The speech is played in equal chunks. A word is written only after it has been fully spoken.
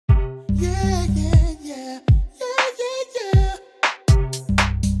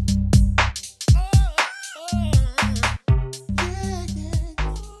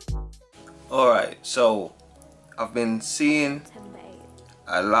Alright, so I've been seeing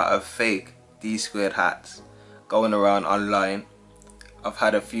a lot of fake D-squared hats going around online. I've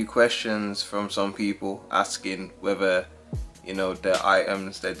had a few questions from some people asking whether, you know, the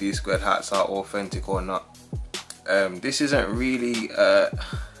items, the D-squared hats are authentic or not. This isn't really a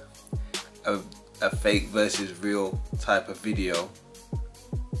fake versus real type of video,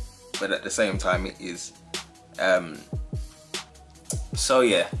 but at the same time it is. So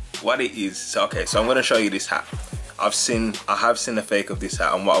yeah, what it is, so okay, so I'm going to show you this hat. I have seen a fake of this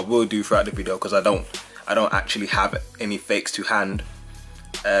hat, and what I will do throughout the video, because I don't actually have any fakes to hand,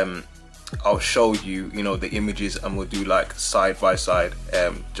 I'll show you, you know, the images, and we'll do like side by side,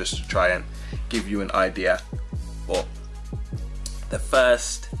 just to try and give you an idea. But the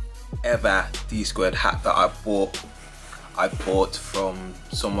first ever D-squared hat that I bought from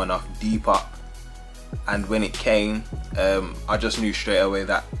someone off Depop, and when it came, I just knew straight away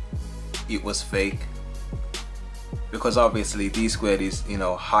that it was fake, because obviously Dsquared is, you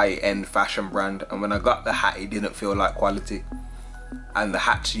know, high-end fashion brand, and when I got the hat it didn't feel like quality, and the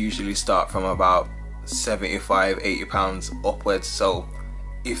hats usually start from about 75-80 pounds upwards. So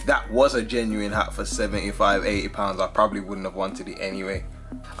if that was a genuine hat for 75-80 pounds, I probably wouldn't have wanted it anyway.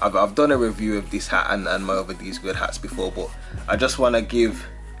 I've done a review of this hat and my other Dsquared hats before, but I just want to give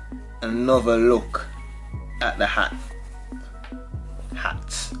another look at the hats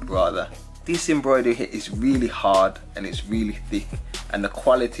rather. This embroidery here is really hard and it's really thick, and the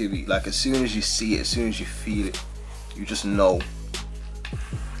quality of it, like as soon as you see it, as soon as you feel it, you just know.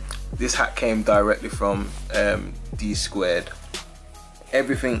 This hat came directly from Dsquared.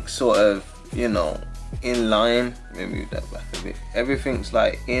 Everything sort of, you know, in line. Let me move that back a bit. Everything's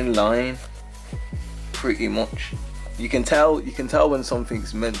like in line pretty much. You can tell when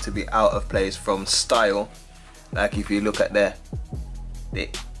something's meant to be out of place from style. Like if you look at the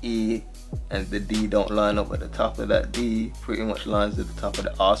E and the D don't line up at the top of that D, pretty much lines at the top of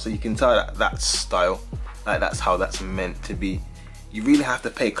the R, so you can tell that that's style, like that's how that's meant to be. You really have to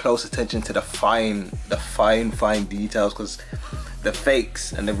pay close attention to the fine details, because the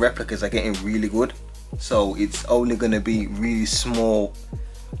fakes and the replicas are getting really good, so it's only going to be really small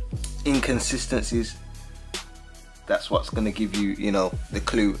inconsistencies. That's what's going to give you, you know, the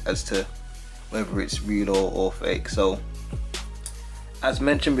clue as to whether it's real or fake. So as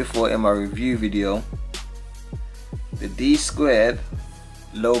mentioned before in my review video, the Dsquared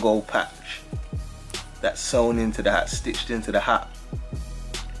logo patch that's sewn into the hat, stitched into the hat,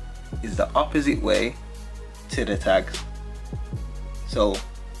 is the opposite way to the tags. So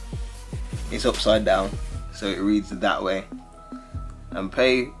it's upside down, so it reads that way. And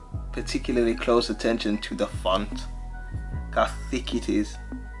pay particularly close attention to the font, how thick it is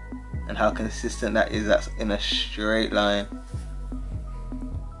and how consistent that is. That's in a straight line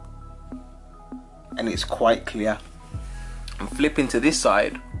and it's quite clear. And flipping to this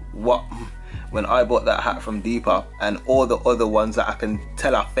side, when I bought that hat from Depop, and all the other ones that I can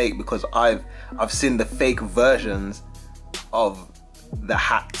tell are fake, because I've seen the fake versions of the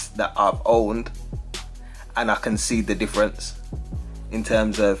hats that I've owned, and I can see the difference in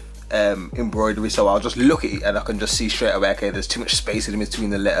terms of embroidery. So I'll just look at it and I can just see straight away, okay, there's too much space in between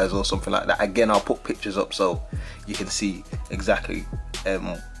the letters or something like that. Again, I'll put pictures up so you can see exactly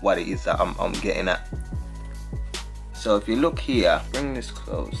what it is that I'm getting at. So if you look here, bring this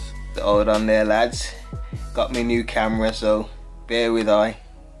close. Hold on there, lads. Got me new camera, so bear with I.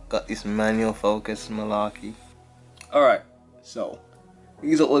 Got this manual focus malarkey. Alright, so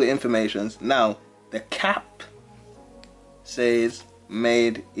these are all the informations. Now, the cap says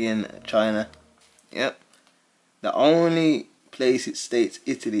made in China. Yep. The only place it states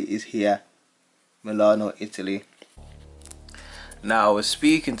Italy is here, Milano, Italy. Now, I was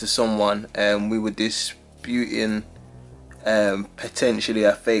speaking to someone and we were disputing potentially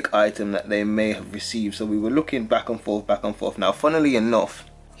a fake item that they may have received. So we were looking back and forth. Now, funnily enough,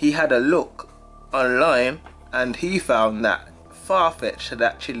 he had a look online and he found that Farfetch had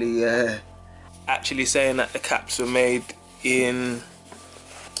actually saying that the caps were made in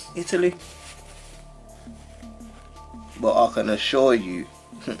Italy. But I can assure you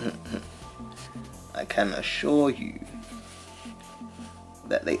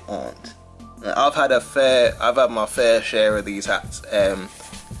that they aren't. I've had my fair share of these hats.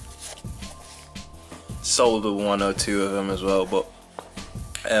 Sold one or two of them as well, but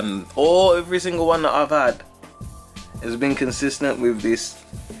every single one that I've had has been consistent with this,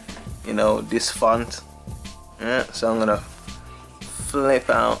 you know, this font. Yeah, so I'm gonna flip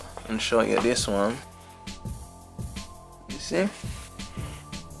out and show you this one. You see?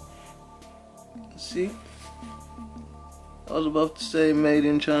 See? I was about to say made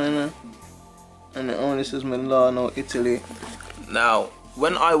in China, and it only says Milano, Italy. Now,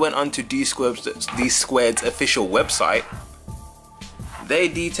 when I went onto Dsquared's official website, they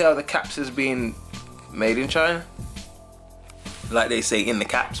detail the caps as being made in China, like they say in the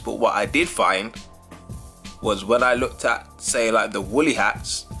caps. But what I did find was when I looked at, say, like the woolly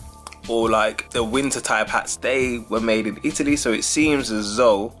hats or like the winter type hats, they were made in Italy. So it seems as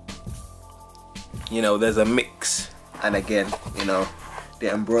though, you know, there's a mix. And again, you know,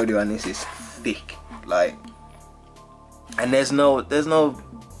 the embroidery on this is thick, like, and there's no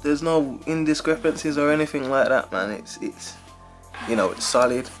indiscrepancies or anything like that, man. It's you know, it's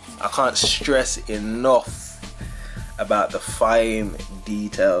solid. I can't stress enough about the fine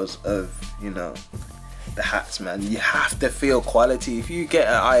details of, you know, the hats, man. You have to feel quality. If you get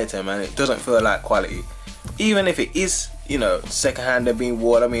an item and it doesn't feel like quality, even if it is, you know, secondhand and being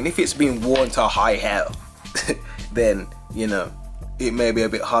worn, I mean, if it's being worn to high hell, then, you know, it may be a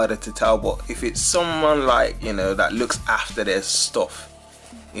bit harder to tell. But if it's someone like, you know, that looks after their stuff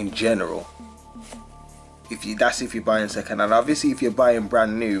in general, if you're buying second hand. Obviously, if you're buying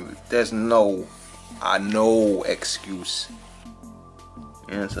brand new, there's no excuse.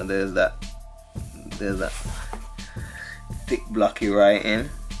 Yeah, so there's that thick blocky writing.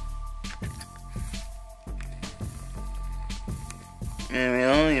 There we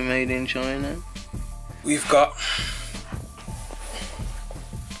are, you're made in China. We've got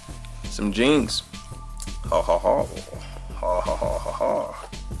some jeans. Ha ha ha. Ha ha ha ha ha.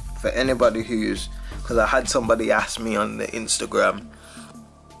 For anybody who's, because I had somebody ask me on the Instagram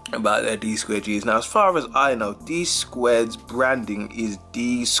about their Dsquared jeans. Now, as far as I know, Dsquared's branding is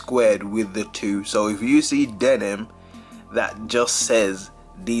D² with the 2. So if you see denim that just says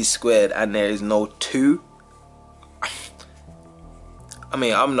Dsquared and there is no 2, I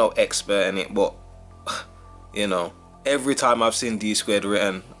mean, I'm no expert in it, but you know, every time I've seen Dsquared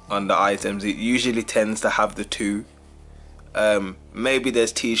written on the items, it usually tends to have the 2. Maybe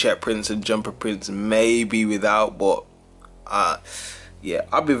there's t-shirt prints and jumper prints, maybe without, but yeah,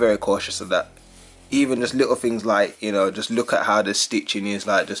 I'll be very cautious of that. Even just little things like, you know, just look at how the stitching is,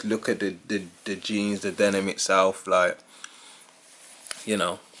 like just look at the jeans, the denim itself, like, you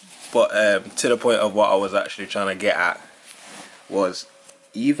know. But to the point of what I was actually trying to get at was,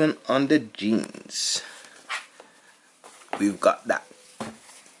 even on the jeans, we've got that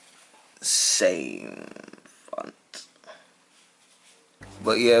same font.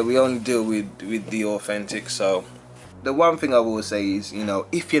 But yeah, we only deal with the authentic. So the one thing I will say is, you know,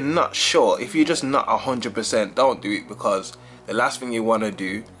 if you're not sure, if you're just not 100%, don't do it, because the last thing you want to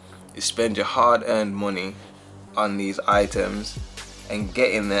do is spend your hard-earned money on these items and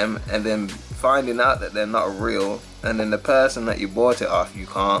getting them and then finding out that they're not real, and then the person that you bought it off, you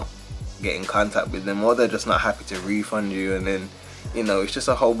can't get in contact with them, or they're just not happy to refund you, and then, you know, it's just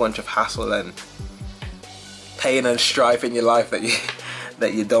a whole bunch of hassle and pain and strife in your life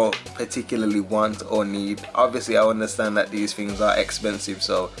that you don't particularly want or need. Obviously, I understand that these things are expensive,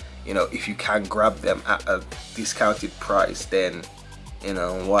 so, you know, if you can grab them at a discounted price, then, you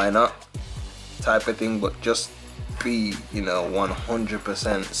know, why not, type of thing. But just be, you know,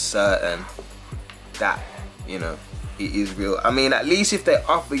 100% certain that, you know, it is real. I mean, at least if they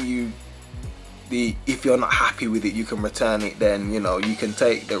offer you if you're not happy with it, you can return it, then, you know, you can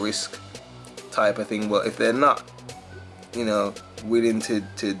take the risk, type of thing. But if they're not, you know, willing to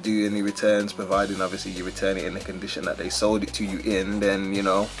do any returns, providing obviously you return it in the condition that they sold it to you in, then, you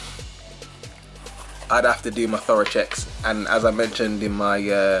know, I'd have to do my thorough checks. And as I mentioned in my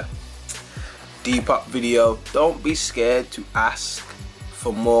Depop video, don't be scared to ask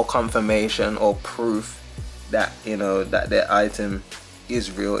for more confirmation or proof that, you know, that their item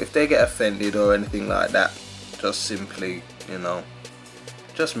is real. If they get offended or anything like that, just simply, you know,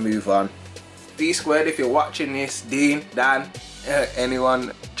 just move on. Dsquared, if you're watching this, Dean, Dan,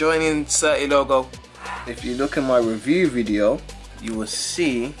 anyone, join in Certi logo. If you look at my review video, you will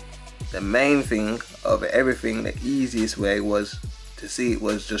see the main thing of everything. The easiest way was to see it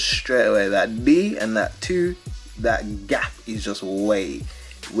was just straight away that D and that 2, that gap is just way.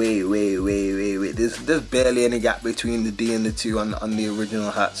 There's barely any gap between the D and the 2 on the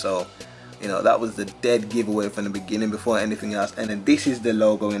original hat. So, you know, that was the dead giveaway from the beginning before anything else. And then this is the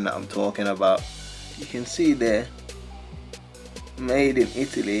logo in that I'm talking about. You can see there, made in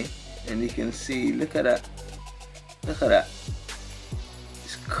Italy, and you can see, look at that,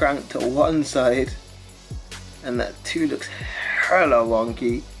 it's cranked to one side, and that 2 looks hella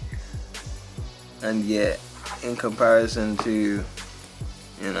wonky. And yeah, in comparison to,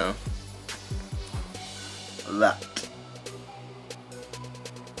 you know, that.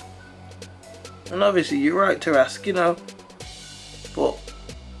 And obviously you're right to ask, you know, but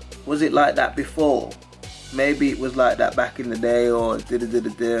was it like that before? Maybe it was like that back in the day, or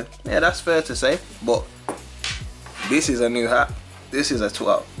yeah, that's fair to say. But this is a new hat. This is a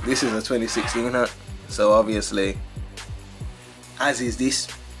 2016 hat. So obviously, as is this.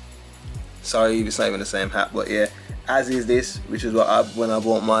 Sorry, it's not even the same hat, but yeah, as is this, which is what when I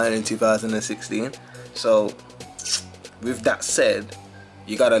bought mine in 2016. So with that said,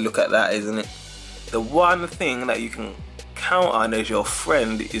 you gotta look at that, isn't it? The one thing that you can count on as your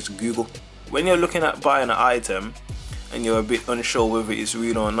friend is Google. When you're looking at buying an item and you're a bit unsure whether it's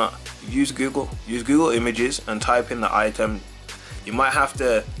real or not, use Google. Use Google Images and type in the item. You might have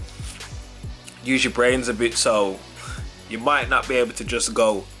to use your brains a bit, so you might not be able to just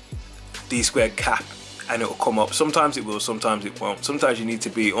go D-squared cap and it will come up. Sometimes it will, sometimes it won't. Sometimes you need to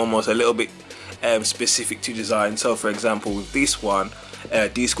be almost a little bit specific to design. So for example, with this one,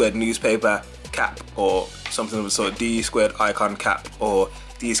 D-squared newspaper cap, or something of the sort, D-squared icon cap, or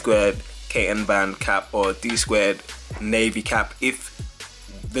D-squared K&N band cap, or D-squared navy cap. If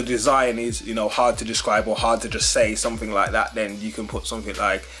the design is, you know, hard to describe or hard to just say, something like that, then you can put something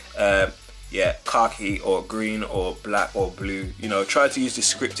like yeah, khaki or green or black or blue. You know, try to use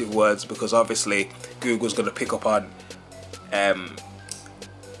descriptive words, because obviously Google's going to pick up on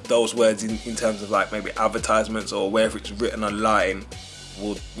those words in terms of like maybe advertisements, or wherever it's written online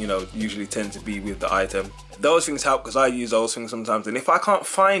will, you know, usually tend to be with the item. Those things help, because I use those things sometimes, and if I can't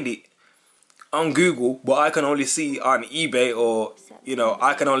find it on Google, but I can only see on eBay, or, you know,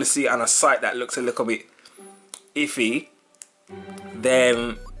 I can only see on a site that looks a little bit iffy,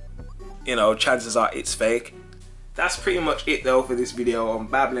 then, you know, chances are it's fake. That's pretty much it though for this video. I'm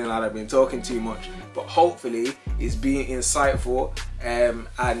babbling and I've been talking too much, but hopefully it's been insightful and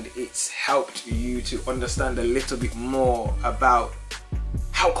it's helped you to understand a little bit more about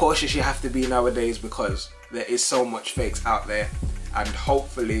how cautious you have to be nowadays, because there is so much fakes out there. And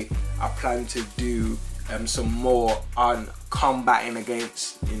hopefully I plan to do some more on combating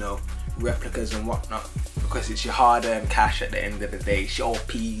against, you know, replicas and whatnot, because it's your hard-earned cash at the end of the day. It's your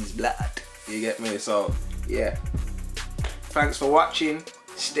peas blood, you get me? So yeah, thanks for watching.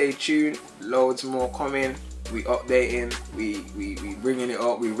 Stay tuned, loads more coming. We updating, we bringing it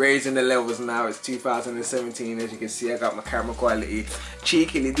up, we raising the levels now. It's 2017, as you can see. I got my camera quality.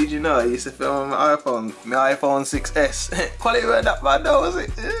 Cheekily, did you know I used to film on my iPhone 6S? Quality weren't that bad though, was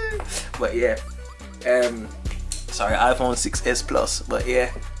it? But yeah, sorry, iPhone 6S Plus. But yeah,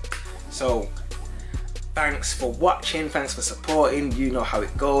 so thanks for watching, thanks for supporting. You know how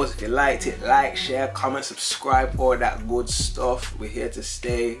it goes. If you liked it, like, share, comment, subscribe, all that good stuff. We're here to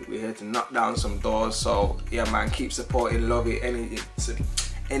stay, we're here to knock down some doors. So yeah man, keep supporting, love it.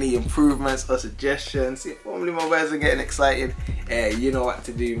 Any improvements or suggestions, if only my boys are getting excited, you know what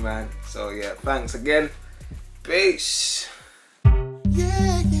to do, man. So yeah, thanks again, peace.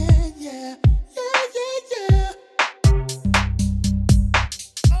 Yeah.